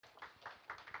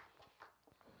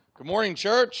Good morning,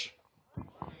 church.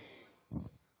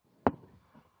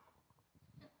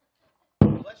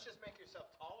 Let's just make yourself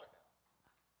taller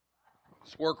now.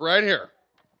 Let's work right here.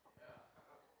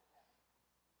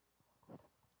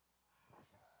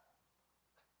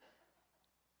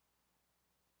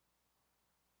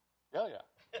 Yeah.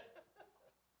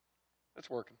 It's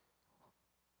working.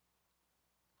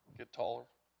 Get taller.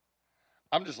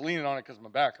 I'm just leaning on it because my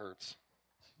back hurts.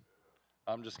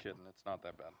 I'm just kidding. It's not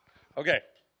that bad. Okay.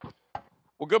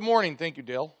 Well, good morning. Thank you,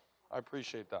 Dale. I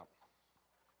appreciate that.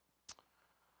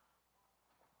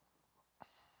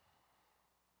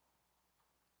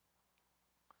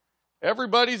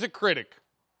 Everybody's a critic.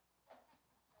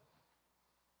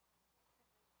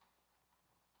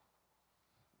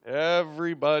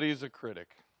 Everybody's a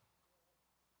critic.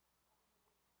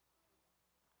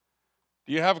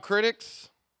 Do you have critics?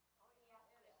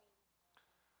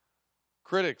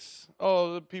 Critics.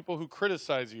 Oh, the people who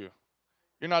criticize you.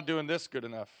 You're not doing this good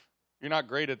enough. You're not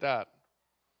great at that.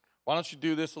 Why don't you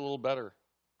do this a little better?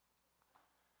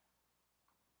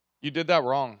 You did that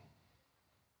wrong.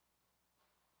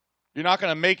 You're not going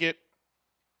to make it.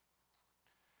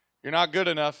 You're not good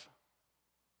enough.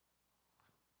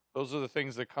 Those are the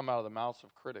things that come out of the mouths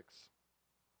of critics.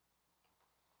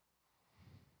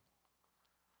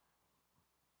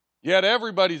 Yet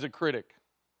everybody's a critic.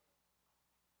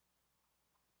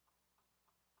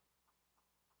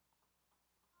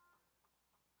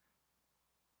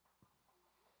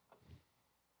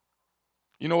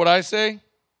 You know what I say?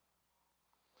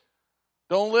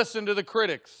 Don't listen to the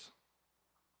critics.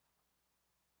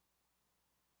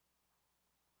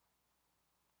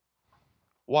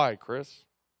 Why, Chris?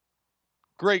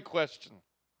 Great question.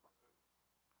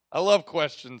 I love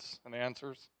questions and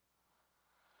answers.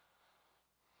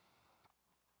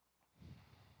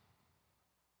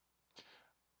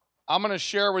 I'm going to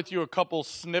share with you a couple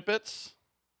snippets.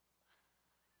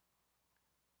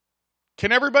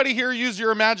 Can everybody here use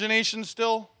your imagination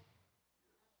still?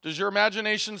 Does your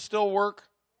imagination still work?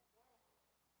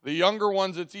 The younger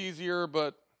ones, it's easier,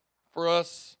 but for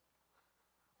us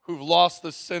who've lost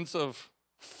the sense of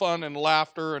fun and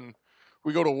laughter, and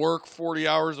we go to work 40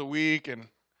 hours a week, and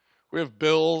we have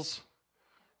bills,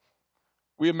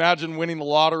 we imagine winning the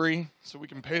lottery so we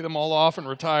can pay them all off and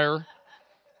retire.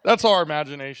 That's our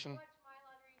imagination.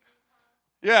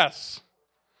 Yes.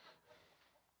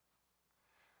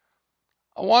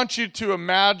 I want you to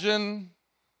imagine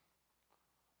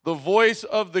the voice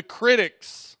of the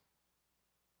critics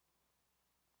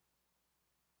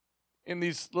in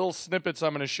these little snippets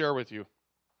I'm going to share with you.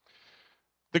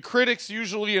 The critics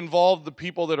usually involve the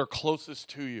people that are closest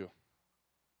to you.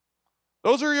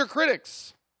 Those are your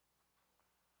critics.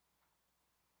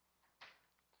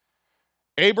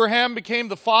 Abraham became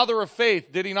the father of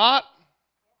faith, did he not?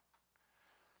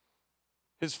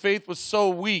 His faith was so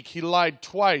weak, he lied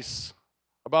twice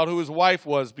about who his wife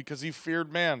was because he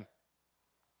feared man.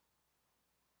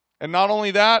 And not only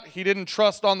that, he didn't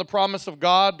trust on the promise of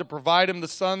God to provide him the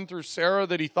son through Sarah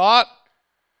that he thought,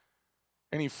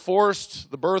 and he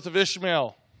forced the birth of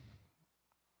Ishmael.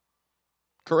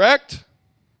 Correct?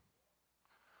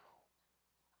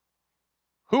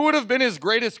 Who would have been his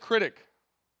greatest critic?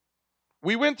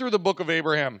 We went through the book of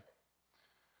Abraham.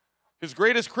 His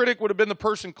greatest critic would have been the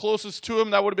person closest to him.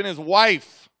 That would have been his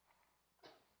wife.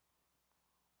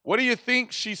 What do you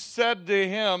think she said to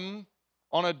him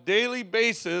on a daily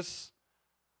basis,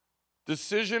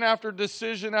 decision after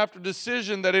decision after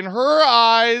decision, that in her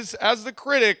eyes, as the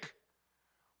critic,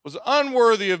 was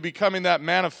unworthy of becoming that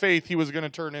man of faith he was going to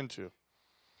turn into?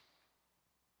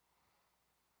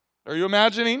 Are you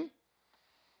imagining?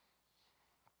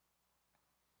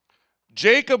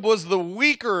 Jacob was the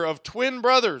weaker of twin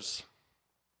brothers.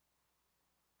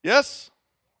 Yes?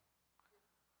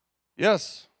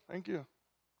 Yes. Thank you.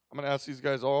 I'm going to ask these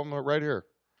guys all right here.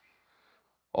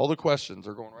 All the questions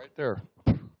are going right there.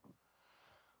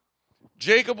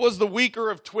 Jacob was the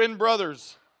weaker of twin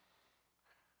brothers.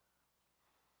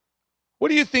 What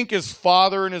do you think his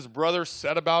father and his brother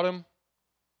said about him?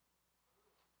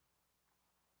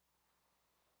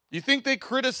 Do you think they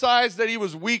criticized that he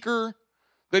was weaker,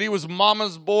 that he was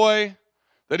mama's boy,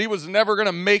 that he was never going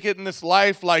to make it in this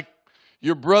life like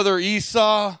your brother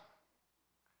Esau?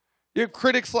 You have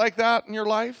critics like that in your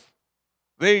life?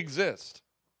 They exist.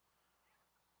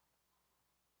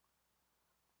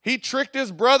 He tricked his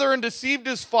brother and deceived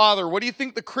his father. What do you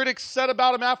think the critics said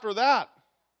about him after that?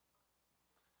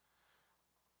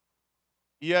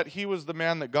 Yet he was the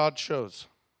man that God chose.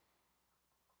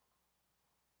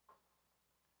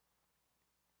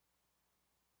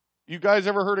 You guys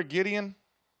ever heard of Gideon?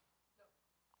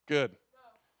 Good.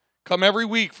 Come every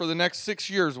week for the next 6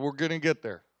 years. We're going to get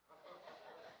there.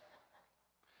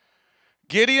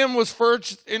 Gideon was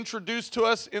first introduced to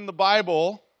us in the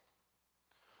Bible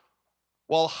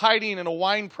while hiding in a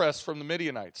wine press from the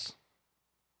Midianites,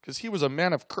 because he was a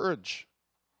man of courage.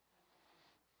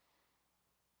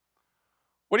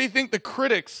 What do you think the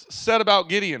critics said about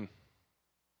Gideon?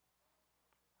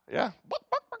 Yeah.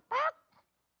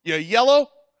 You yellow?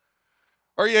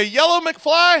 Are you a yellow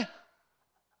McFly?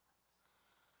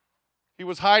 He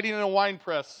was hiding in a wine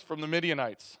press from the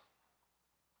Midianites.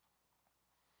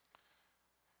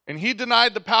 And he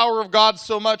denied the power of God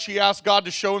so much, he asked God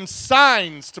to show him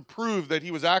signs to prove that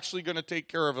he was actually going to take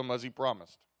care of him as he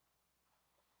promised.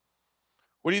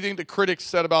 What do you think the critics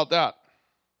said about that?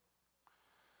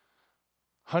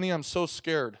 Honey, I'm so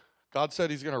scared. God said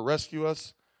he's going to rescue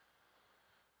us.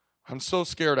 I'm so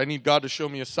scared. I need God to show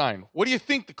me a sign. What do you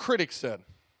think the critics said?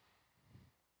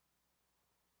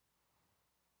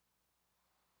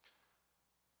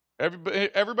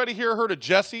 Everybody here heard of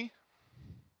Jesse?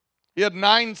 He had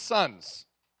 9 sons.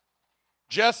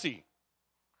 Jesse.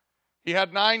 He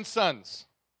had 9 sons.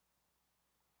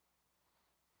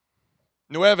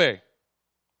 9.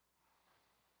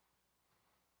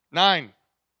 9.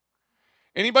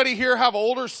 Anybody here have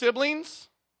older siblings?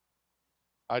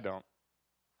 I don't.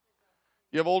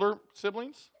 You have older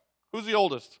siblings? Who's the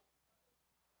oldest?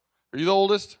 Are you the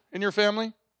oldest in your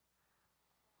family?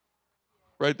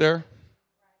 Right there.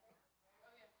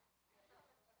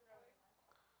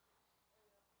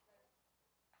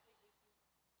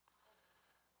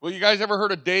 Well, you guys ever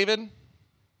heard of David?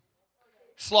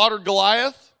 Slaughtered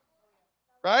Goliath,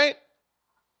 right?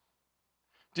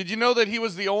 Did you know that he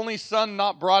was the only son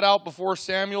not brought out before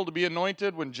Samuel to be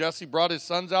anointed when Jesse brought his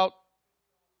sons out?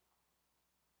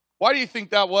 Why do you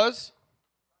think that was?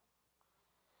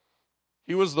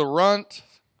 He was the runt.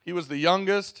 He was the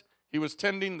youngest. He was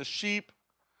tending the sheep.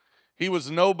 He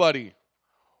was nobody.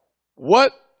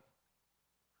 What?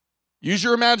 Use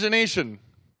your imagination.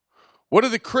 What do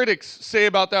the critics say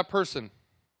about that person?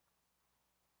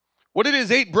 What did his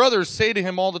 8 brothers say to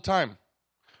him all the time?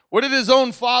 What did his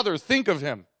own father think of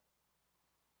him?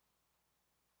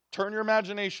 Turn your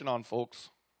imagination on, folks.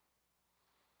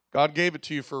 God gave it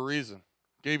to you for a reason.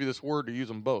 Gave you this word to use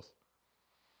them both.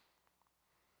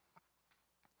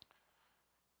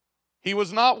 He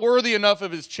was not worthy enough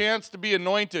of his chance to be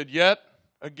anointed, yet,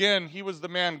 again, he was the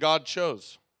man God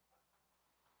chose.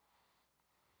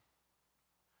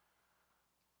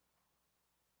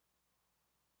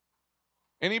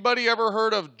 Anybody ever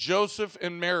heard of Joseph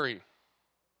and Mary?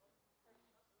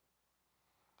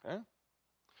 Okay.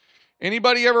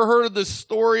 Anybody ever heard of the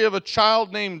story of a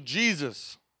child named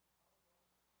Jesus?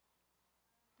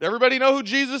 Everybody know who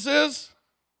Jesus is?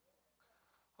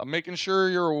 I'm making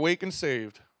sure you're awake and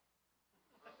saved.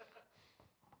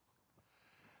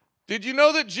 Did you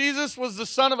know that Jesus was the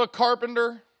son of a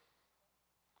carpenter?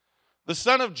 The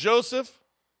son of Joseph?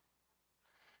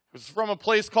 He was from a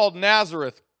place called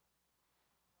Nazareth,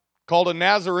 called a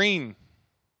Nazarene.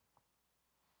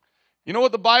 You know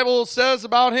what the Bible says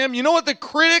about him? You know what the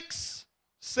critics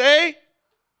say?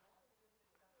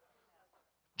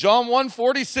 John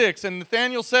 1:46, and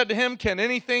Nathanael said to him, can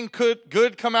anything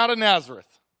good come out of Nazareth?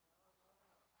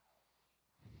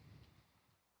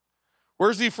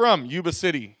 Where's he from? Yuba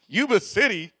City. Yuba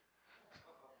City?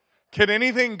 Can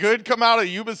anything good come out of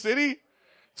Yuba City?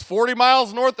 It's 40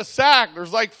 miles north of Sac.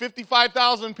 There's like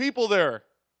 55,000 people there.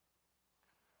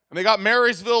 And they got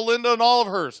Marysville, Linda, and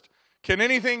Olivehurst. Can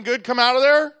anything good come out of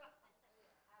there?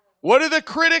 What do the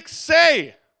critics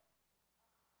say?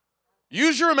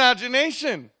 Use your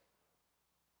imagination.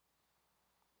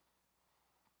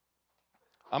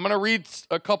 I'm going to read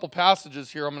a couple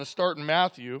passages here. I'm going to start in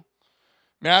Matthew.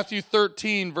 Matthew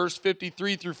 13, verse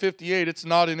 53 through 58. It's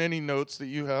not in any notes that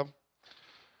you have.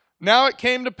 Now it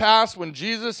came to pass when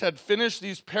Jesus had finished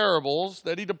these parables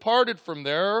that he departed from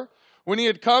there when he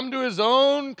had come to his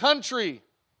own country.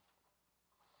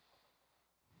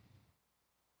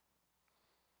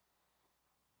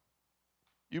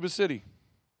 Yuba City.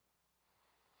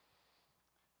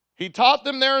 He taught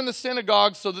them there in the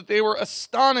synagogue so that they were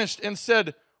astonished and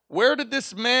said, where did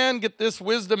this man get this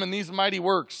wisdom and these mighty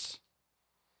works?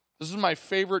 This is my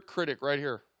favorite critic right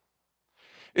here.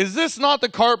 Is this not the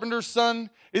carpenter's son?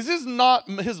 Is this not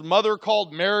his mother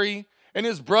called Mary and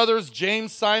his brothers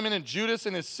James, Simon, and Judas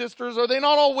and his sisters? Are they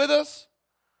not all with us?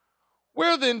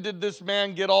 Where then did this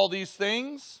man get all these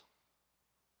things?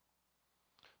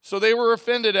 So they were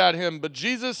offended at him, but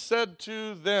Jesus said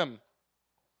to them,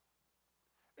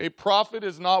 a prophet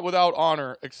is not without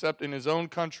honor except in his own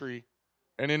country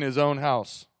and in his own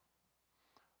house.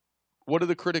 What do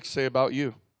the critics say about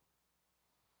you?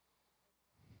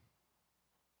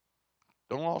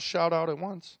 Don't all shout out at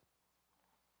once.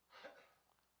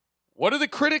 What do the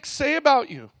critics say about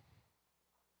you?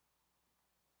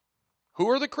 Who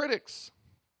are the critics?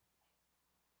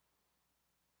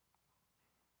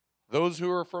 Those who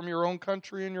are from your own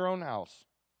country and your own house.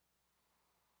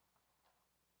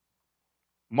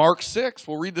 Mark 6,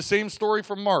 we'll read the same story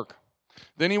from Mark.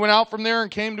 Then he went out from there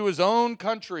and came to his own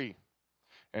country,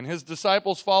 and his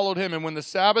disciples followed him. And when the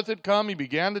Sabbath had come, he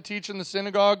began to teach in the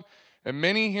synagogue, and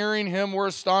many hearing him were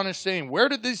astonished, saying, Where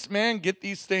did this man get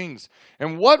these things?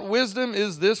 And what wisdom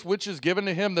is this which is given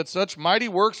to him, that such mighty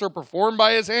works are performed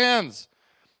by his hands?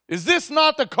 Is this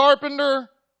not the carpenter,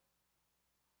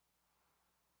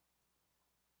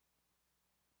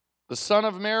 the son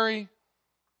of Mary,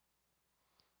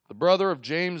 the brother of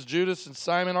James, Judas, and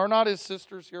Simon? Are not his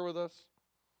sisters here with us?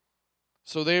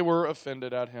 So they were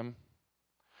offended at him.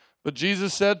 But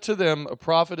Jesus said to them, A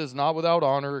prophet is not without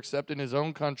honor except in his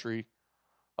own country,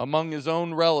 among his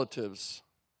own relatives,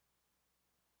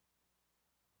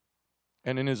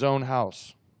 and in his own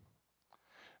house.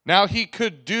 Now he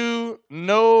could do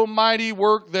no mighty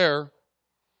work there,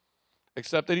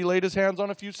 except that he laid his hands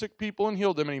on a few sick people and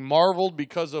healed them, and he marveled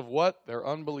because of what? Their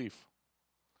unbelief.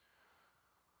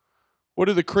 What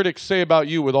do the critics say about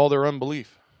you with all their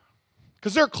unbelief?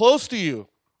 Because they're close to you.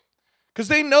 Because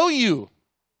they know you.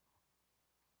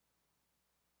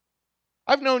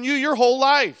 I've known you your whole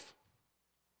life.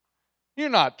 You're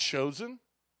not chosen.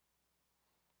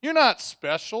 You're not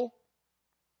special.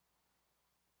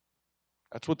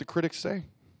 That's what the critics say.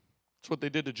 That's what they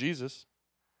did to Jesus.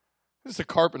 This is a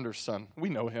carpenter's son. We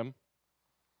know him.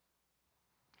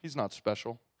 He's not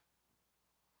special.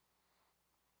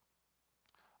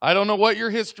 I don't know what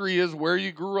your history is, where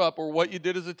you grew up, or what you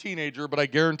did as a teenager, but I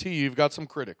guarantee you've got some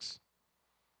critics.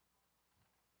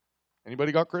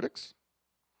 Anybody got critics?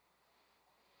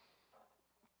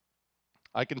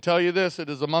 I can tell you this, it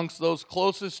is amongst those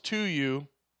closest to you.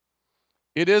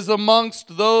 It is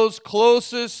amongst those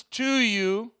closest to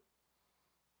you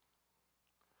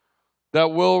that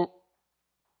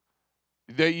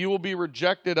you will be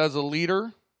rejected as a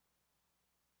leader,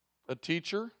 a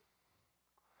teacher,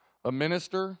 a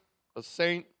minister, a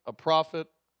saint, a prophet,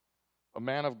 a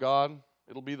man of God.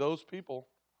 It'll be those people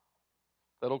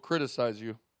that'll criticize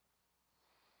you.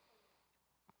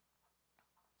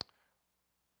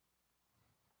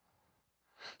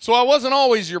 So I wasn't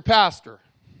always your pastor.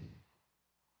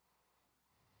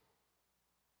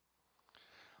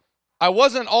 I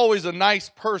wasn't always a nice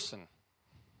person.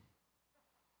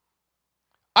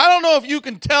 I don't know if you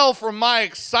can tell from my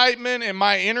excitement and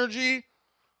my energy,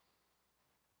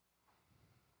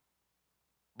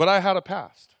 but I had a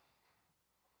past.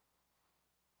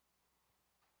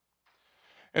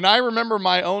 And I remember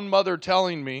my own mother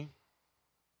telling me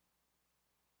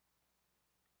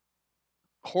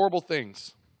horrible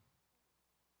things.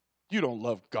 You don't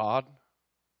love God.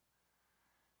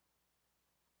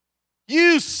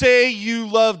 You say you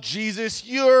love Jesus.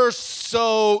 You're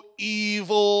so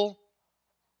evil.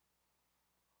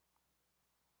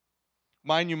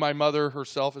 Mind you, my mother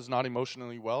herself is not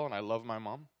emotionally well, and I love my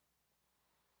mom.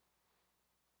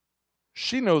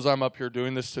 She knows I'm up here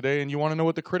doing this today, and you want to know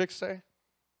what the critics say?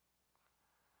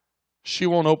 She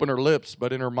won't open her lips,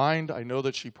 but in her mind, I know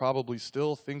that she probably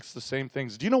still thinks the same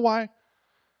things. Do you know why?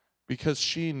 Because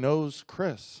she knows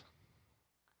Chris.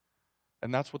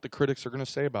 And that's what the critics are going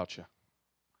to say about you.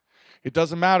 It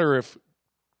doesn't matter if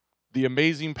the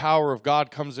amazing power of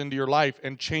God comes into your life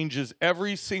and changes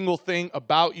every single thing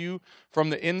about you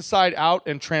from the inside out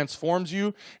and transforms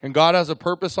you, and God has a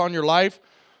purpose on your life.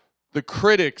 The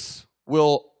critics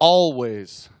will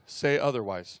always say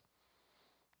otherwise.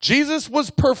 Jesus was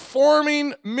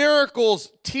performing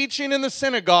miracles, teaching in the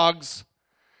synagogues,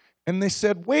 and they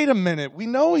said, wait a minute, we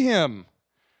know him.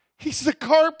 He's a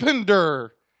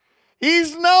carpenter.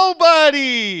 He's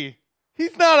nobody.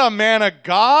 He's not a man of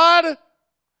God.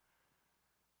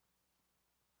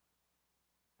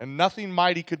 And nothing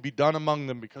mighty could be done among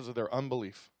them because of their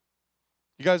unbelief.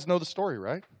 You guys know the story,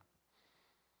 right?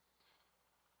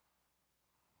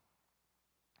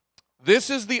 This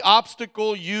is the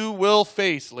obstacle you will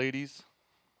face, ladies.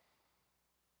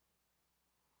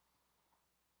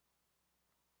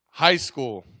 High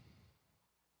school,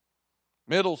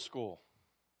 middle school,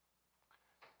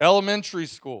 elementary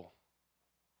school.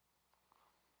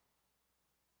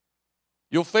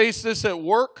 You'll face this at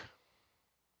work.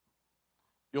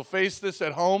 You'll face this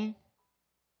at home.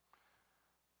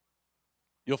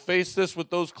 You'll face this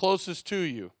with those closest to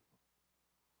you.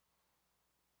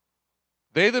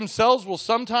 They themselves will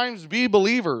sometimes be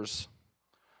believers,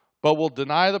 but will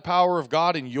deny the power of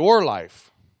God in your life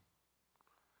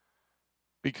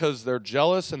because they're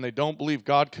jealous and they don't believe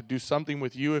God could do something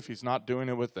with you if he's not doing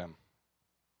it with them.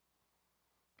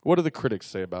 What do the critics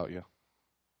say about you?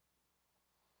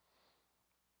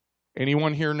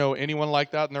 Anyone here know anyone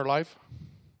like that in their life?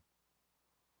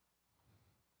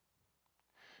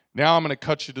 Now I'm going to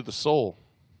cut you to the soul.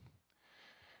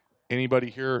 Anybody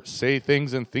here say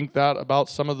things and think that about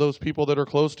some of those people that are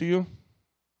close to you?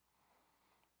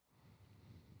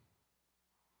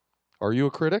 Are you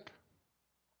a critic?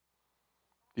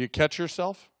 Do you catch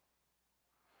yourself?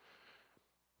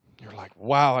 You're like,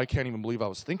 wow, I can't even believe I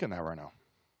was thinking that right now.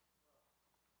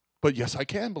 But yes, I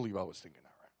can believe I was thinking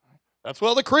that right now. That's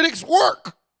how the critics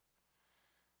work.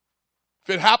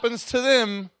 If it happens to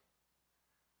them,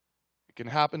 it can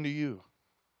happen to you.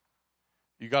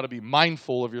 You got to be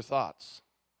mindful of your thoughts.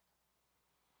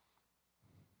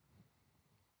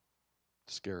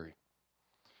 Scary.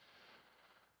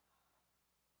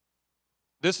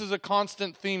 This is a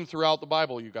constant theme throughout the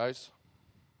Bible, you guys.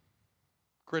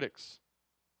 Critics.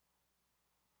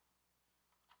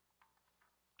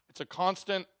 It's a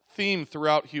constant theme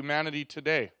throughout humanity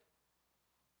today.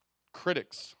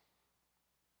 Critics.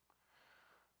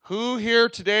 Who here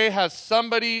today has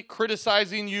somebody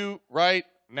criticizing you right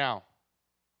now?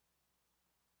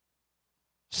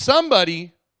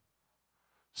 Somebody,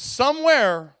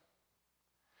 somewhere,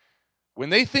 when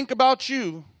they think about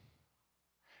you,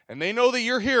 and they know that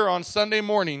you're here on Sunday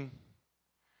morning,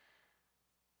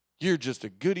 you're just a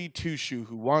goody two-shoe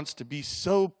who wants to be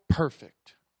so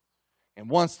perfect and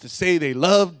wants to say they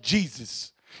love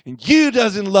Jesus, and you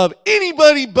doesn't love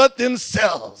anybody but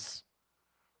themselves.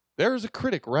 There's a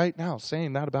critic right now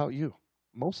saying that about you,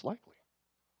 most likely.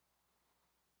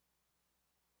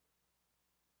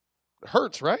 It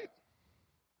hurts, right?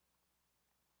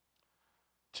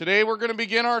 Today we're going to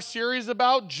begin our series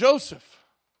about Joseph.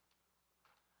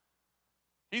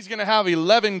 He's going to have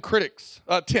 10 critics,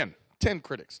 not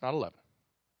 11.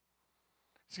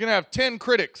 He's going to have 10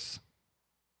 critics.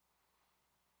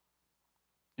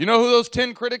 You know who those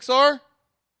 10 critics are?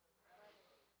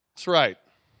 That's right.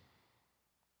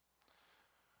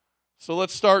 So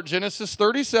let's start Genesis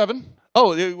 37.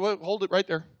 Oh, hold it right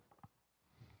there.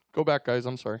 Go back, guys.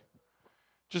 I'm sorry.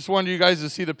 Just wanted you guys to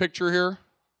see the picture here.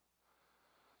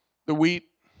 The wheat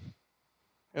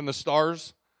and the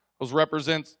stars. Those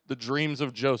represent the dreams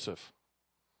of Joseph.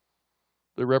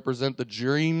 They represent the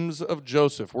dreams of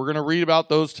Joseph. We're going to read about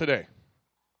those today.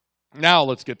 Now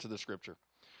let's get to the scripture.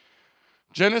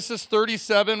 Genesis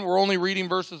 37, we're only reading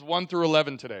verses 1 through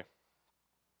 11 today.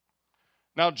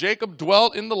 Now Jacob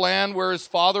dwelt in the land where his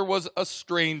father was a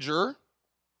stranger,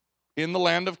 in the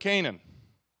land of Canaan.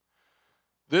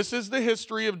 This is the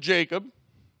history of Jacob.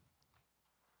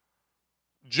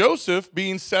 Joseph,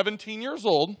 being 17 years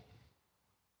old,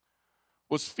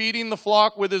 was feeding the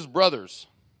flock with his brothers.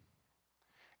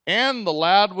 And the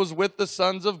lad was with the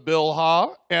sons of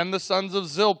Bilhah and the sons of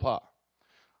Zilpah,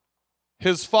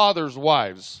 his father's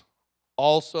wives,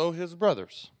 also his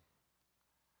brothers.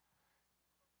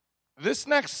 This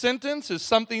next sentence is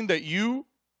something that you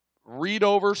read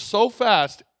over so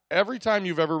fast every time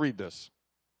you've ever read this.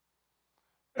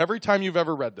 Every time you've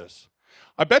ever read this.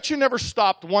 I bet you never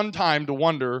stopped one time to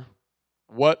wonder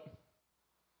what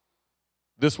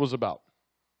this was about.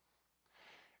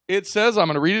 It says, I'm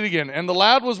going to read it again. And the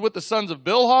lad was with the sons of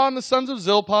Bilhah and the sons of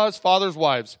Zilpah, his father's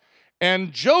wives.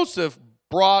 And Joseph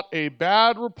brought a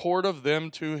bad report of them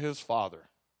to his father.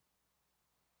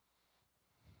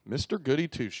 Mr. Goody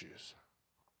Two-Shoes.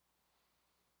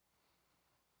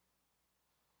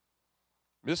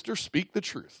 Mr. Speak the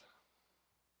Truth.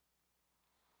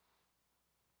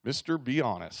 Mr. Be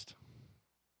Honest.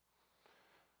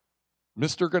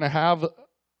 Mr. Gonna have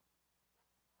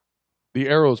the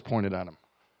arrows pointed at him.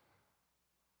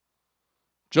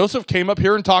 Joseph came up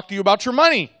here and talked to you about your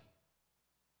money.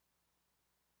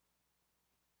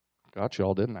 Got you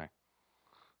all, didn't I?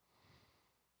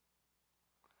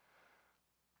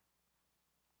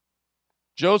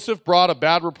 Joseph brought a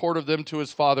bad report of them to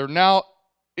his father. Now,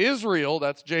 Israel,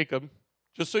 that's Jacob,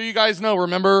 just so you guys know,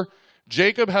 remember,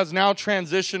 Jacob has now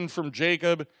transitioned from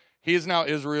Jacob. He is now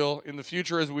Israel. In the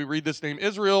future, as we read this name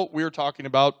Israel, we are talking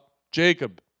about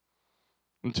Jacob.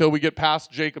 Until we get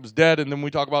past Jacob's dead, and then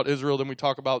we talk about Israel, then we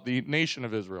talk about the nation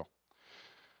of Israel.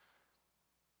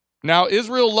 Now,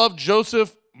 Israel loved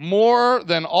Joseph more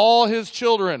than all his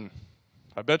children.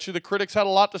 I bet you the critics had a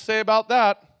lot to say about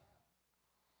that.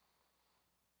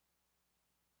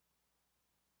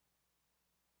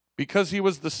 Because he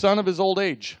was the son of his old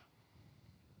age.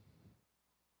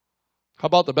 How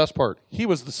about the best part? He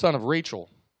was the son of Rachel.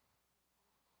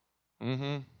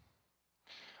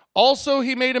 Also,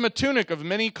 he made him a tunic of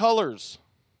many colors.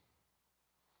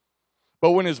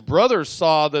 But when his brothers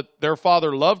saw that their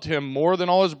father loved him more than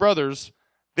all his brothers,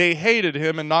 they hated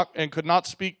him and could not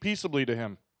speak peaceably to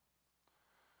him.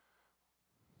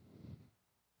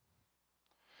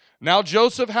 Now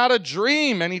Joseph had a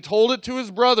dream, and he told it to his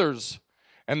brothers,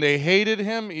 and they hated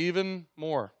him even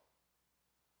more.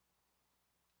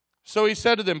 So he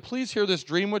said to them, please hear this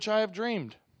dream which I have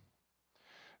dreamed.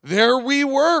 There we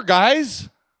were, guys.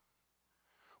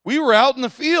 We were out in the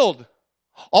field.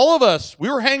 All of us, we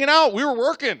were hanging out. We were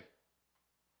working.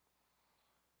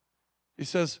 He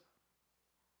says,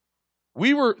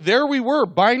 we were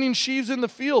binding sheaves in the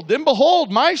field. Then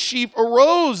behold, my sheep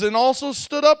arose and also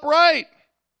stood upright.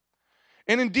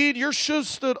 And indeed, your sheaves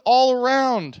stood all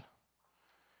around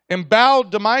and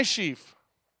bowed to my sheaf.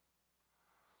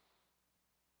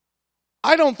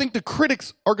 I don't think the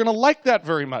critics are going to like that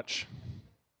very much.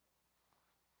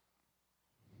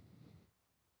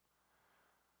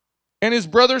 And his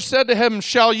brothers said to him,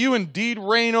 shall you indeed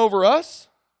reign over us?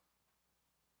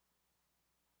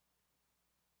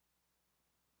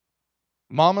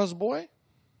 Mama's boy?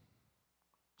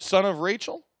 Son of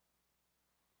Rachel?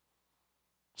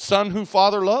 Son who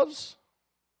father loves?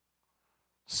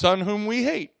 Son whom we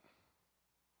hate?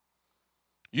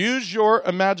 Use your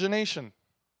imagination.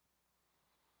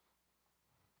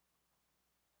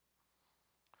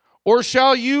 Or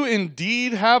shall you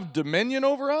indeed have dominion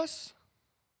over us?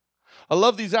 I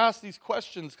love ask these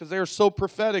questions because they are so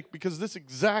prophetic, because this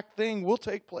exact thing will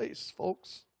take place,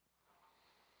 folks.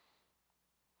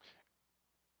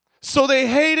 So they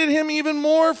hated him even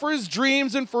more for his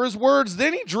dreams and for his words.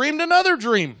 Then he dreamed another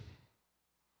dream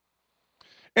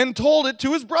and told it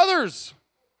to his brothers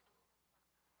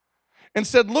and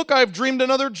said, look, I've dreamed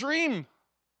another dream.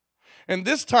 And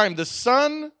this time the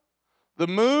sun, the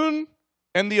moon,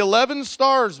 and the 11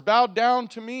 stars bowed down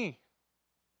to me.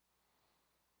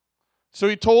 So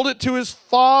he told it to his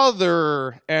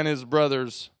father and his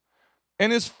brothers.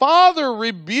 And his father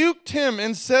rebuked him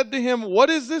and said to him, what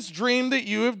is this dream that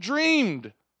you have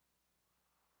dreamed?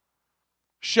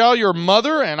 Shall your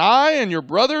mother and I and your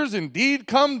brothers indeed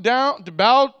come down to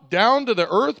bow down to the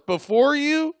earth before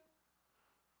you?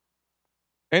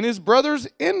 And his brothers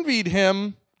envied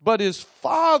him, but his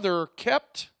father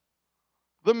kept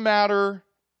the matter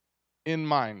in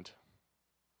mind.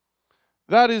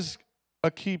 That is a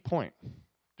key point.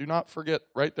 Do not forget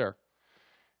right there.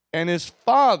 And his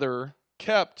father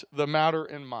kept the matter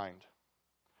in mind.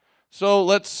 So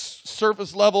let's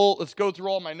surface level. Let's go through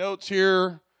all my notes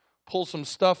here. Pull some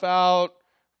stuff out.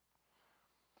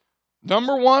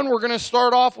 Number one, we're going to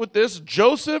start off with this.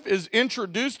 Joseph is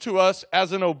introduced to us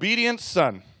as an obedient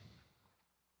son.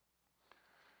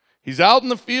 He's out in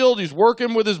the field. He's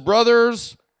working with his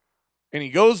brothers. And he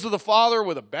goes to the father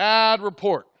with a bad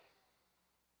report.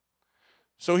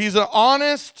 So he's an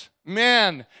honest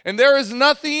man. And there is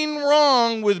nothing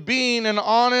wrong with being an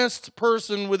honest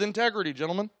person with integrity,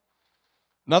 gentlemen.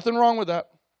 Nothing wrong with that.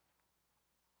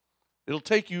 It'll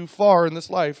take you far in this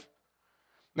life.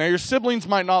 Now, your siblings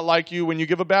might not like you when you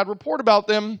give a bad report about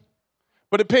them,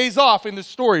 but it pays off in this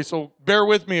story, so bear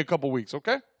with me a couple weeks,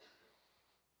 okay?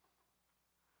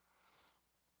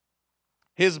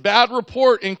 His bad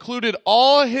report included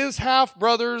all his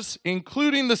half-brothers,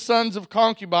 including the sons of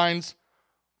concubines,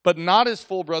 but not his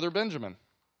full brother Benjamin.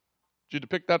 Did you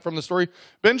depict that from the story?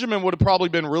 Benjamin would have probably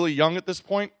been really young at this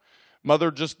point.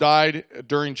 Mother just died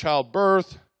during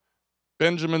childbirth.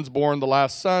 Benjamin's born the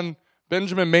last son.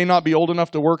 Benjamin may not be old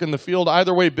enough to work in the field.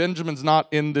 Either way, Benjamin's not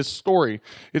in this story.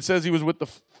 It says he was with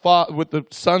the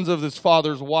sons of his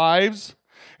father's wives,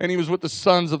 and he was with the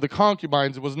sons of the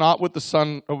concubines. It was not with the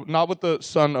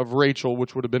son of Rachel,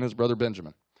 which would have been his brother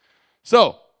Benjamin.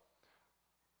 So,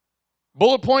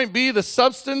 bullet point B, the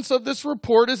substance of this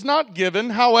report is not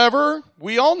given. However,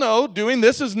 we all know doing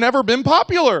this has never been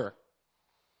popular.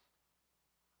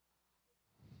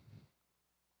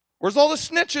 Where's all the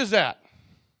snitches at?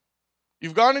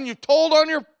 You've gone and you've told on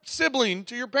your sibling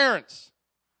to your parents.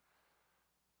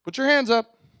 Put your hands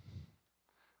up.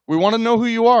 We want to know who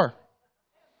you are.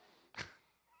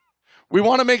 We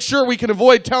want to make sure we can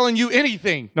avoid telling you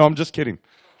anything. No, I'm just kidding.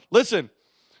 Listen.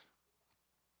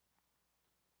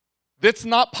 That's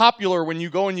not popular when you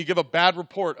go and you give a bad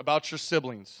report about your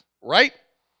siblings, right?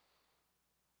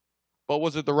 But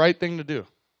was it the right thing to do?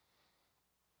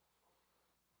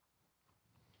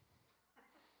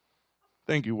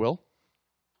 Thank you, Will.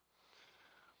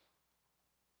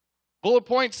 Bullet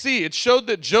point C, it showed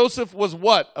that Joseph was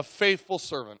what? A faithful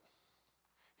servant.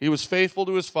 He was faithful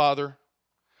to his father.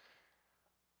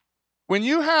 When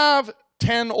you have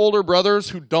 10 older brothers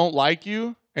who don't like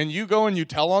you, and you go and you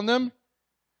tell on them,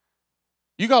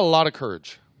 you got a lot of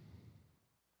courage.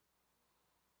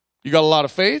 You got a lot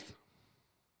of faith.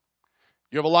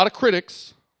 You have a lot of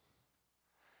critics.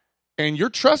 And you're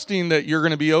trusting that you're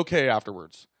going to be okay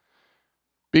afterwards.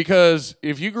 Because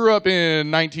if you grew up in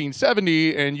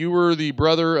 1970 and you were the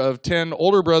brother of 10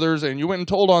 older brothers and you went and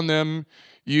told on them,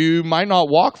 you might not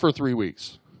walk for 3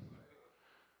 weeks.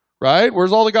 Right?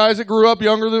 Where's all the guys that grew up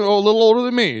younger than, a little older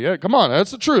than me? Yeah, come on,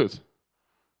 that's the truth.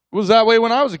 It was that way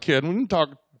when I was a kid. We didn't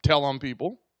tell on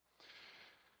people.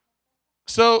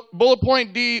 So, bullet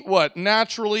point D, what?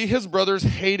 Naturally, his brothers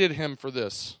hated him for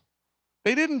this.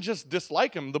 They didn't just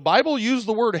dislike him. The Bible used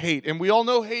the word hate, and we all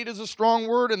know hate is a strong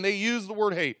word, and they use the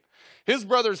word hate. His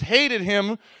brothers hated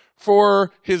him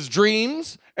for his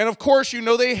dreams, and of course, you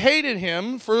know they hated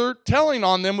him for telling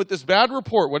on them with this bad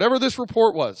report, whatever this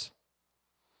report was.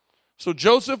 So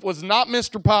Joseph was not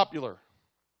Mr. Popular,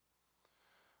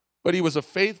 but he was a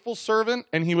faithful servant,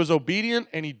 and he was obedient,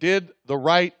 and he did the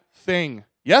right thing.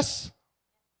 Yes?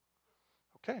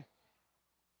 Okay.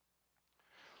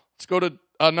 Let's go to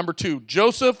number 2.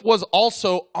 Joseph was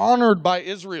also honored by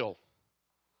Israel.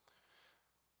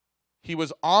 He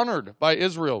was honored by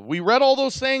Israel. We read all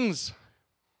those things.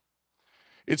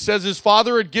 It says his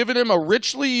father had given him a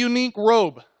richly unique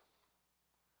robe.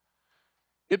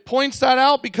 It points that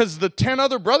out because the 10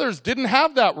 other brothers didn't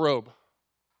have that robe.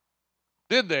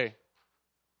 Did they?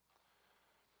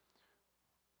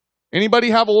 Anybody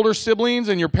have older siblings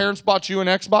and your parents bought you an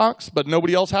Xbox, but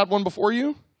nobody else had one before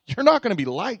you? You're not going to be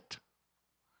liked.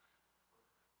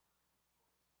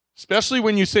 Especially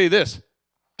when you say this,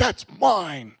 that's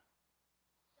mine.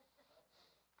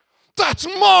 That's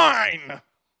mine.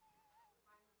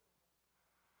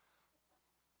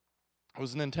 It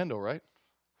was Nintendo, right?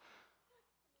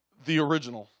 The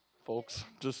original, folks,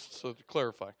 just so to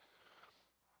clarify.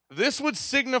 This would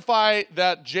signify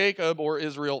that Jacob or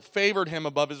Israel favored him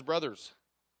above his brothers.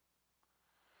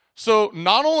 So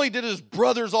not only did his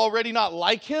brothers already not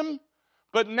like him,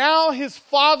 but now his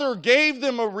father gave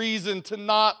them a reason to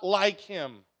not like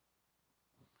him.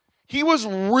 He was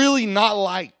really not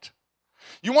liked.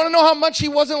 You want to know how much he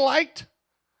wasn't liked?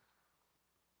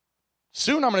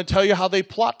 Soon I'm going to tell you how they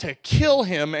plot to kill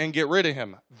him and get rid of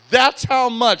him. That's how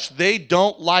much they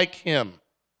don't like him.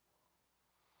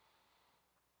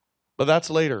 But that's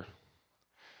later.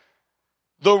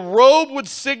 The robe would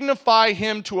signify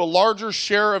him to a larger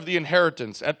share of the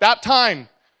inheritance. At that time,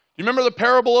 you remember the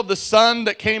parable of the son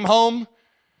that came home?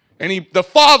 And the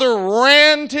father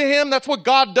ran to him. That's what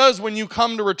God does when you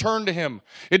come to return to him.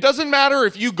 It doesn't matter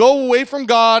if you go away from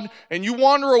God and you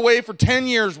wander away for 10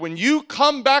 years. When you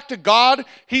come back to God,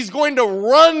 he's going to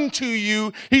run to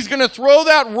you. He's going to throw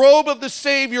that robe of the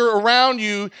Savior around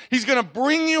you. He's going to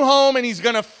bring you home and he's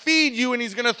going to feed you and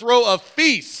he's going to throw a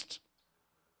feast.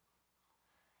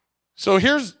 So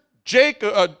here's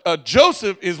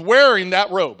Joseph is wearing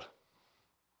that robe.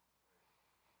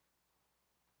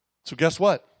 So guess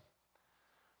what?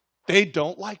 They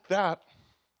don't like that.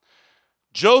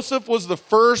 Joseph was the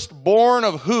firstborn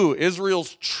of who?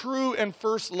 Israel's true and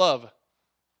first love.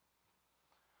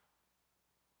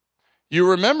 You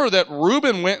remember that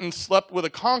Reuben went and slept with a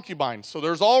concubine. So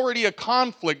there's already a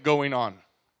conflict going on.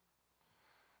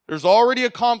 There's already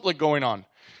a conflict going on.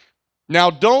 Now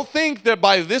don't think that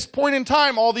by this point in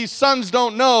time, all these sons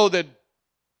don't know that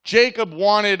Jacob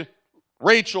wanted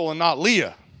Rachel and not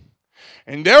Leah.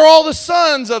 And they're all the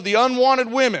sons of the unwanted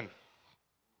women.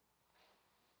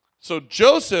 So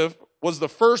Joseph was the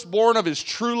firstborn of his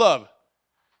true love.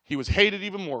 He was hated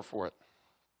even more for it.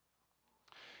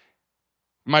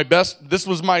 This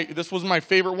was my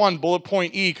favorite one, bullet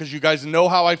point E, because you guys know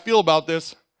how I feel about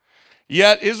this.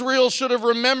 Yet Israel should have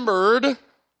remembered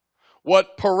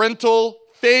what parental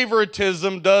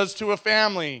favoritism does to a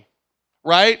family,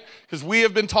 right? Because we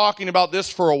have been talking about this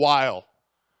for a while.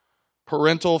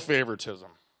 Parental favoritism.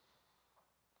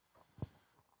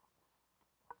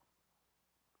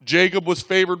 Jacob was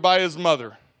favored by his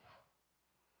mother.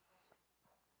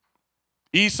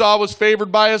 Esau was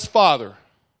favored by his father.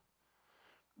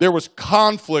 There was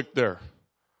conflict there.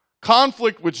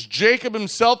 Conflict which Jacob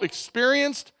himself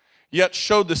experienced, yet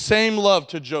showed the same love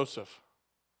to Joseph.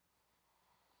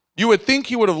 You would think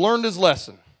he would have learned his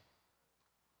lesson.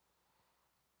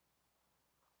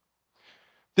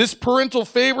 This parental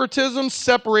favoritism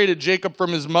separated Jacob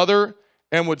from his mother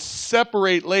and would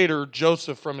separate later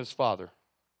Joseph from his father.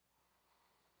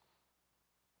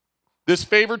 This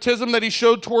favoritism that he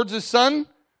showed towards his son,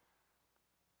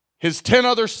 his 10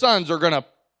 other sons are going to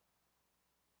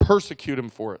persecute him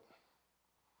for it.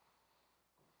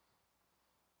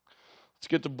 Let's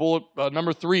get to bullet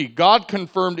number 3. God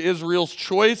confirmed Israel's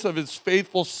choice of his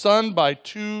faithful son by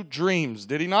 2 dreams.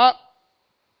 Did he not?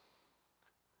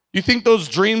 You think those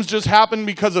dreams just happened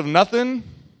because of nothing?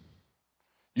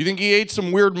 You think he ate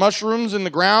some weird mushrooms in the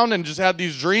ground and just had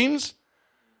these dreams?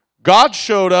 God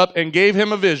showed up and gave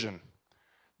him a vision.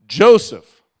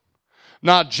 Joseph.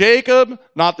 Not Jacob,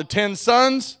 not the 10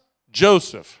 sons,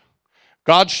 Joseph.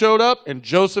 God showed up and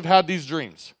Joseph had these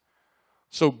dreams.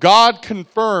 So God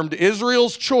confirmed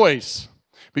Israel's choice.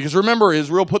 Because remember,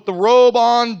 Israel put the robe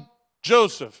on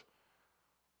Joseph.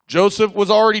 Joseph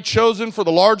was already chosen for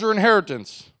the larger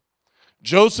inheritance.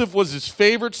 Joseph was his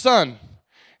favorite son.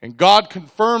 And God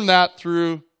confirmed that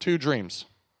through 2 dreams.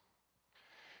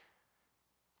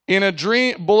 In a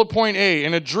dream, bullet point A,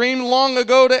 in a dream long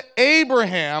ago to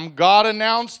Abraham, God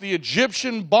announced the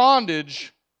Egyptian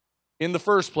bondage in the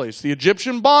first place. The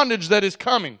Egyptian bondage that is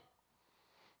coming.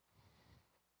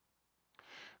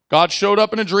 God showed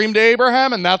up in a dream to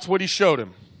Abraham, and that's what he showed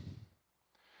him.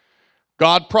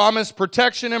 God promised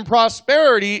protection and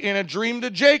prosperity in a dream to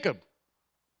Jacob.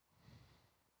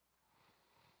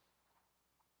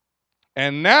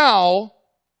 And now,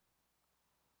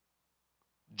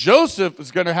 Joseph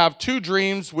is going to have 2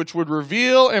 dreams which would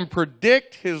reveal and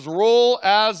predict his role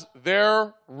as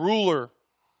their ruler.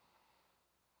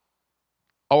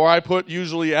 Or I put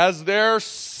usually as their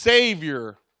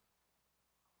savior.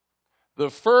 The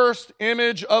first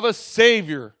image of a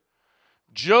savior.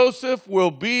 Joseph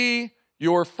will be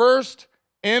your first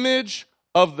image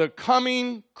of the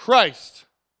coming Christ.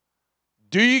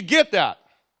 Do you get that?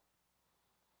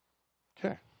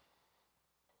 Okay.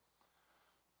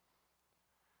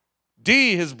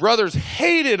 D, his brothers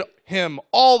hated him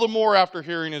all the more after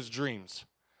hearing his dreams.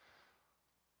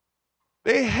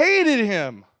 They hated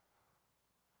him.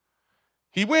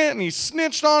 He went and he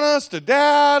snitched on us to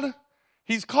Dad.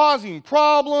 He's causing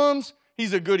problems.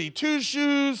 He's a goody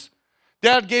two-shoes.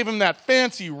 Dad gave him that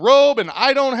fancy robe and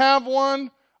I don't have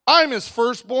one. I'm his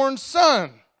firstborn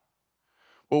son.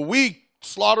 Well, we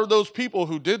slaughtered those people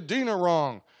who did Dinah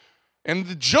wrong.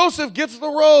 And Joseph gets the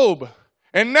robe.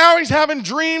 And now he's having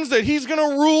dreams that he's going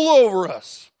to rule over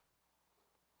us.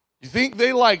 You think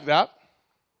they like that?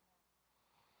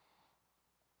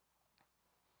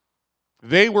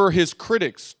 They were his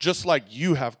critics, just like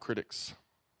you have critics.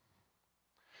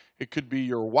 It could be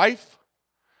your wife,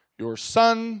 your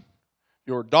son,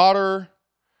 your daughter,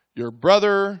 your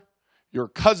brother, your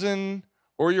cousin,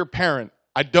 or your parent.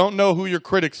 I don't know who your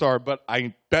critics are, but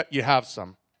I bet you have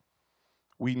some.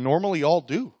 We normally all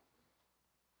do.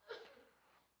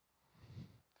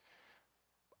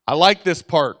 I like this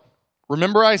part.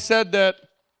 Remember I said that,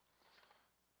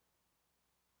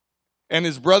 and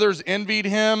his brothers envied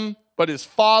him, but his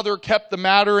father kept the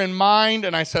matter in mind,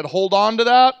 and I said, hold on to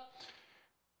that.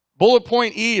 Bullet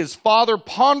point E, his father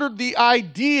pondered the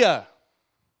idea.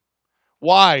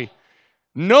 Why?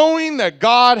 Knowing that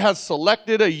God has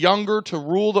selected a younger to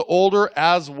rule the older,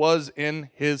 as was in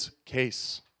his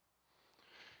case.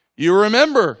 You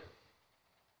remember,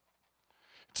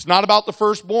 it's not about the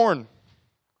firstborn.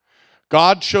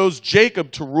 God chose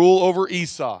Jacob to rule over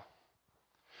Esau.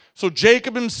 So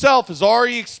Jacob himself has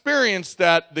already experienced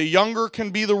that the younger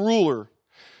can be the ruler.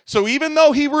 So even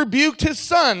though he rebuked his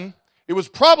son, it was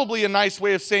probably a nice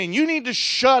way of saying, you need to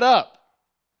shut up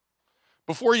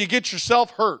before you get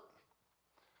yourself hurt.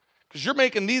 Because you're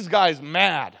making these guys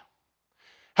mad.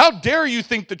 How dare you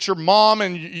think that your mom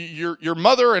and your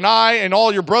mother and I and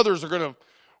all your brothers are going to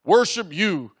worship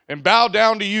you and bow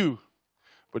down to you?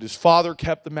 But his father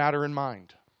kept the matter in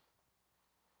mind.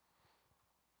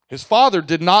 His father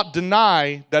did not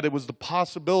deny that it was the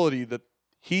possibility that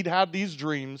he'd had these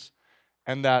dreams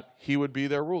and that he would be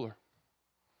their ruler.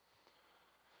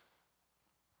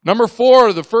 Number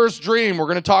 4, the first dream. We're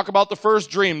going to talk about the first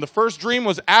dream. The first dream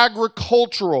was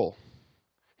agricultural.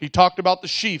 He talked about the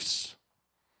sheaves.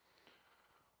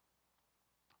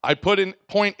 I put in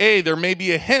point A, there may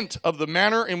be a hint of the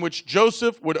manner in which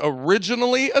Joseph would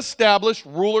originally establish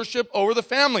rulership over the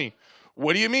family.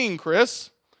 What do you mean,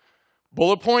 Chris?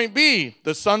 Bullet point B,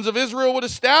 the sons of Israel would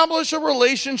establish a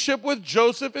relationship with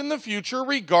Joseph in the future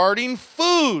regarding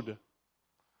food.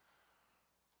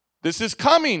 This is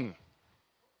coming.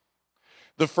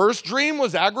 The first dream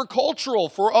was agricultural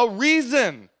for a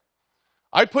reason.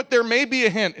 I put there may be a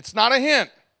hint. It's not a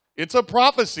hint. It's a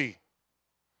prophecy.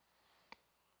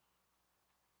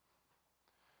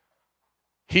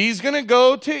 He's going to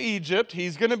go to Egypt.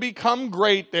 He's going to become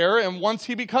great there. And once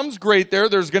he becomes great there,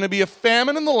 there's going to be a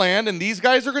famine in the land. And these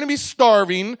guys are going to be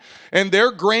starving. And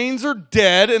their grains are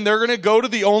dead. And they're going to go to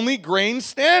the only grain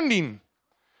standing.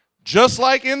 Just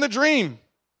like in the dream.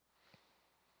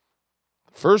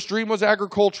 The first dream was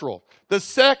agricultural. The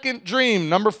second dream,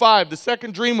 number 5, the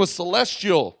second dream was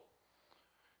celestial.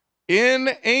 In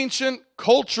ancient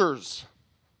cultures,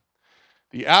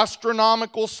 The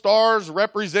astronomical stars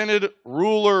represented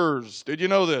rulers. Did you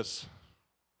know this?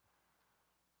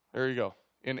 There you go.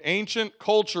 In ancient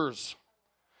cultures,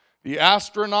 the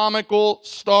astronomical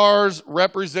stars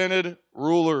represented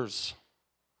rulers.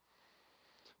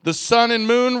 The sun and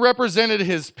moon represented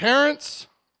his parents,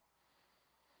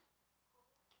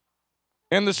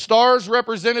 and the stars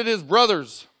represented his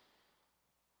brothers.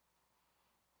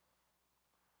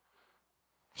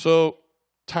 So,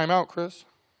 time out, Chris.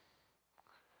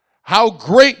 How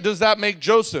great does that make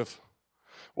Joseph?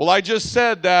 Well, I just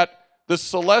said that the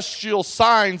celestial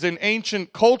signs in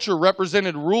ancient culture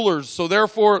represented rulers. So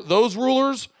therefore, those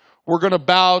rulers were going to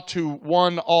bow to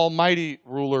one almighty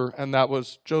ruler, and that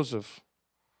was Joseph.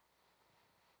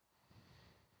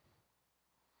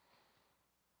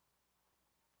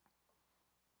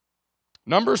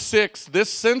 Number 6, this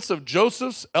sense of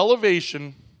Joseph's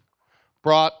elevation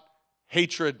brought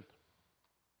hatred.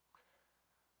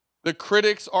 The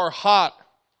critics are hot.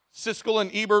 Siskel and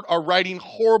Ebert are writing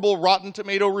horrible Rotten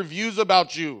Tomato reviews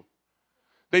about you.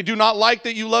 They do not like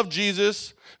that you love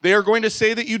Jesus. They are going to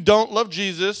say that you don't love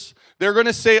Jesus. They're going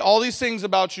to say all these things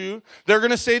about you. They're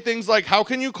going to say things like, how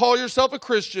can you call yourself a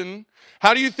Christian?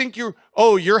 How do you think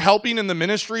you're helping in the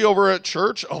ministry over at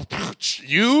church? Oh,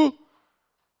 you?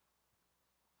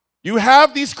 You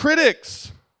have these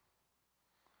critics.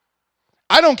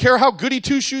 I don't care how goody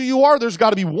two-shoe you are, there's got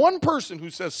to be one person who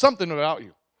says something about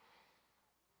you.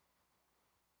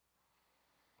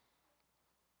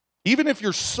 Even if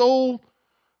you're so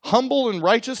humble and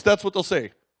righteous, that's what they'll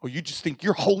say. Oh, you just think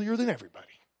you're holier than everybody.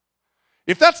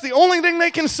 If that's the only thing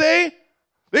they can say,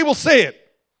 they will say it.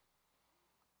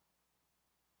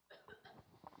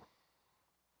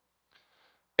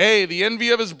 A, the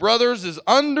envy of his brothers is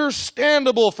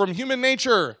understandable from human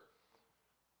nature.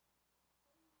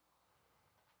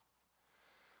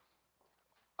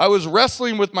 I was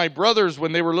wrestling with my brothers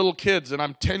when they were little kids, and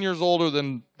I'm 10 years older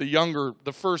than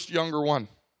the first younger one.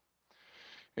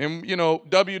 And,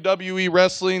 WWE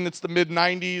wrestling, it's the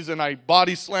mid-90s, and I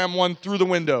body slammed one through the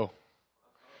window.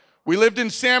 We lived in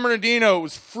San Bernardino. It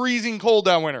was freezing cold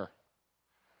that winter.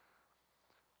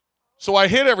 So I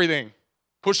hit everything.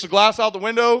 Pushed the glass out the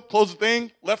window, closed the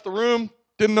thing, left the room,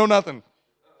 didn't know nothing.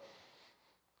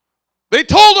 They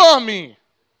told on me.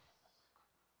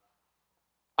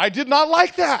 I did not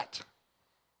like that.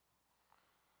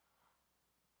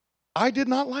 I did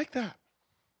not like that.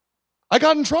 I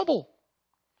got in trouble.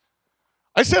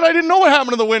 I said I didn't know what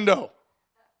happened to the window.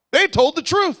 They told the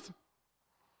truth.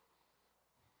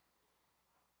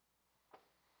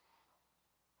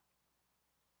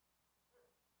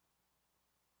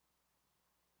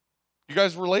 You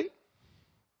guys relate?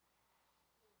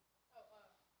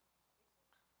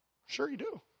 Sure you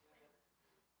do.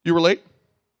 You relate?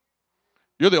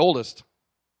 You're the oldest.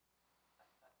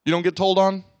 You don't get told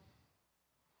on?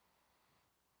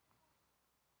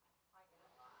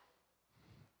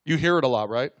 You hear it a lot,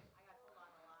 right?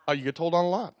 Oh, you get told on a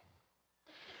lot.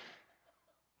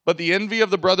 But the envy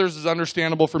of the brothers is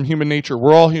understandable from human nature.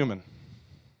 We're all human.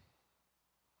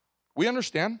 We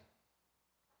understand.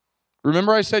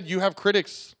 Remember I said you have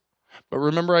critics, but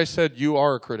remember I said you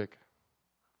are a critic.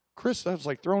 Chris, that was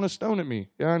like throwing a stone at me.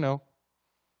 Yeah, I know.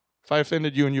 If I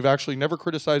offended you and you've actually never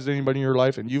criticized anybody in your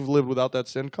life and you've lived without that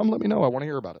sin, come let me know. I want to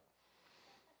hear about it.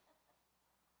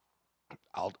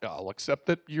 I'll accept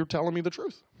that you're telling me the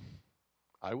truth.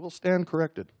 I will stand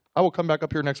corrected. I will come back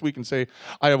up here next week and say,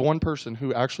 I have one person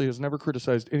who actually has never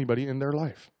criticized anybody in their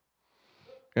life.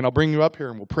 And I'll bring you up here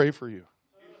and we'll pray for you.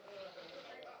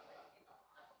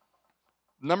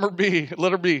 Letter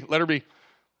B.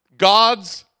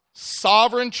 God's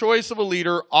sovereign choice of a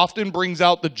leader often brings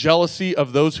out the jealousy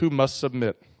of those who must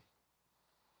submit.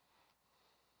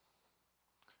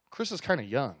 Chris is kind of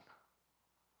young.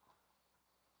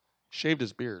 Shaved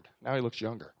his beard. Now he looks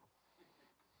younger.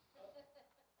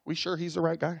 We sure he's the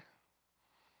right guy?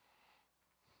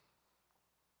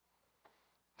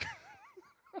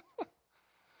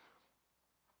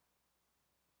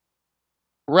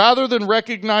 Rather than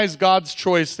recognize God's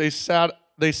choice, they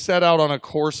set out on a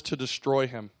course to destroy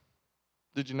him.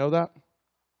 Did you know that?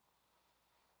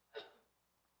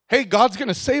 Hey, God's going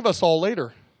to save us all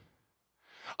later.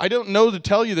 I don't know to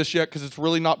tell you this yet because it's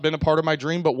really not been a part of my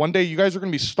dream, but one day you guys are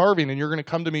going to be starving and you're going to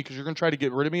come to me because you're going to try to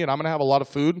get rid of me and I'm going to have a lot of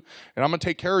food and I'm going to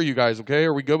take care of you guys, okay?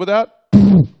 Are we good with that?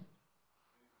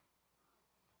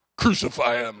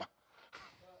 Crucify him.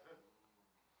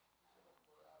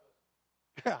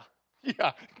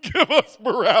 Yeah, give us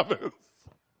Barabbas.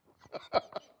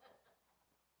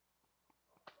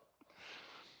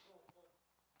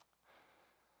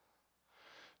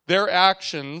 Their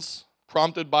actions,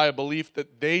 prompted by a belief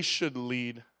that they should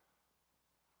lead,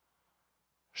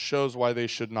 shows why they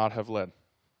should not have led.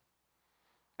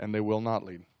 And they will not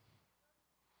lead.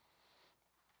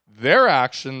 Their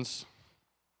actions,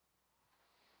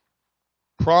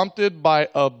 prompted by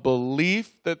a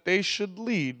belief that they should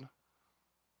lead,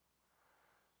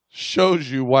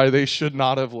 shows you why they should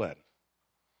not have led.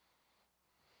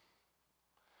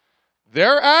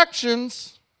 Their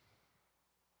actions,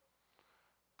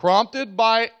 prompted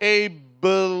by a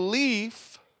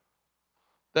belief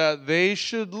that they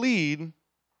should lead,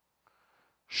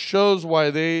 shows why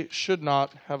they should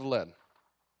not have led.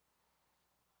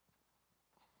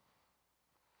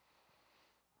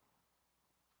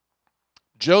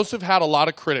 Joseph had a lot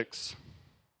of critics.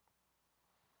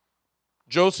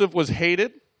 Joseph was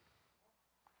hated,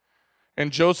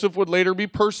 and Joseph would later be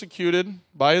persecuted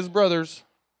by his brothers.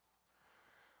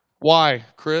 Why,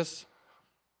 Chris?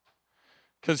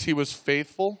 Because he was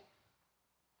faithful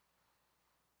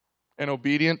and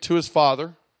obedient to his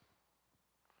father.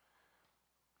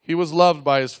 He was loved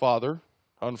by his father.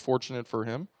 Unfortunate for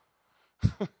him.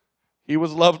 He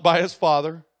was loved by his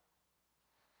father.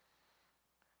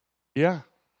 Yeah.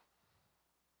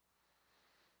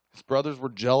 His brothers were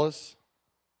jealous.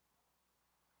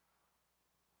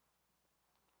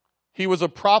 He was a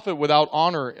prophet without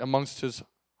honor amongst his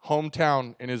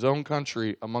hometown, in his own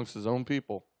country, amongst his own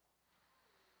people.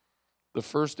 The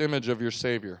first image of your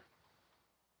Savior.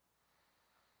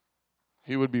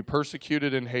 He would be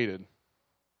persecuted and hated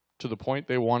to the point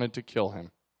they wanted to kill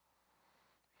him.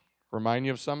 Remind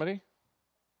you of somebody?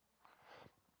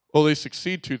 Well, they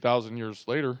succeed 2,000 years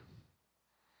later.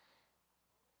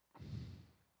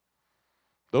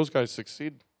 Those guys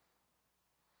succeed.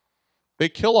 They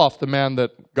kill off the man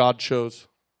that God chose,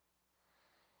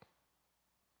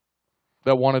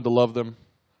 that wanted to love them.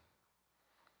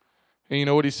 And you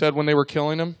know what he said when they were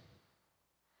killing him?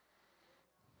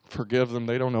 Forgive them.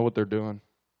 They don't know what they're doing.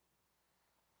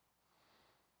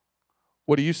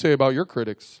 What do you say about your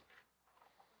critics?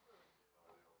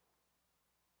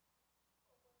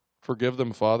 Forgive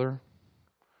them, Father,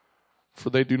 for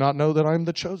they do not know that I am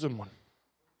the chosen one.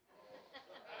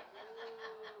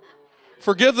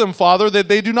 Forgive them, Father, that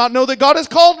they do not know that God has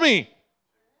called me.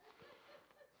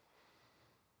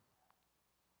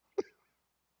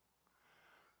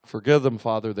 Forgive them,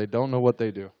 Father. They don't know what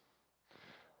they do.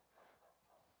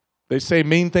 They say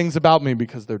mean things about me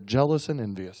because they're jealous and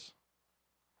envious.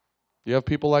 Do you have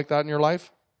people like that in your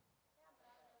life?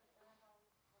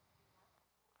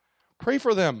 Pray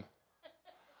for them.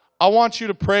 I want you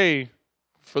to pray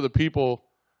for the people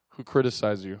who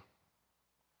criticize you.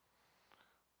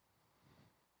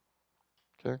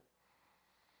 Okay?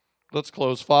 Let's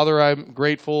close. Father, I'm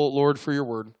grateful, Lord, for your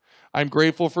word. I'm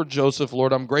grateful for Joseph,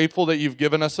 Lord. I'm grateful that you've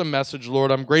given us a message, Lord.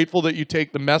 I'm grateful that you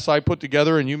take the mess I put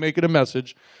together and you make it a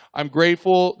message. I'm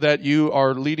grateful that you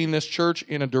are leading this church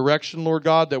in a direction, Lord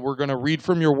God, that we're going to read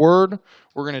from your word.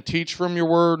 We're going to teach from your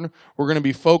word. We're going to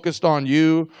be focused on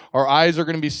you. Our eyes are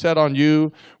going to be set on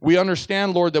you. We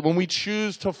understand, Lord, that when we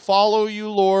choose to follow you,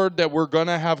 Lord, that we're going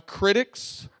to have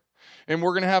critics and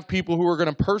we're going to have people who are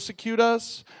going to persecute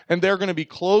us and they're going to be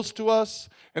close to us.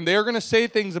 And they're going to say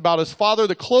things about us. Father,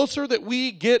 the closer that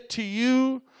we get to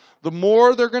you, the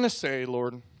more they're going to say,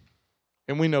 Lord.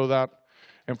 And we know that.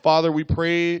 And Father, we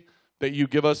pray that you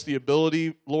give us the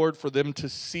ability, Lord, for them to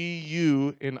see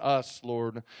you in us,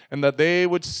 Lord. And that they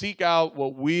would seek out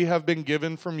what we have been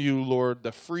given from you, Lord.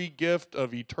 The free gift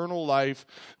of eternal life,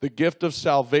 the gift of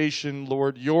salvation,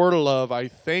 Lord, your love. I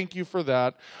thank you for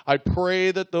that. I pray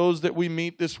that those that we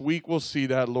meet this week will see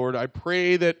that, Lord. I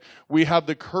pray that we have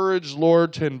the courage,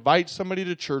 Lord, to invite somebody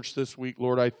to church this week,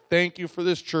 Lord. I thank you for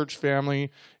this church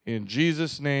family. In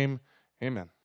Jesus' name, amen.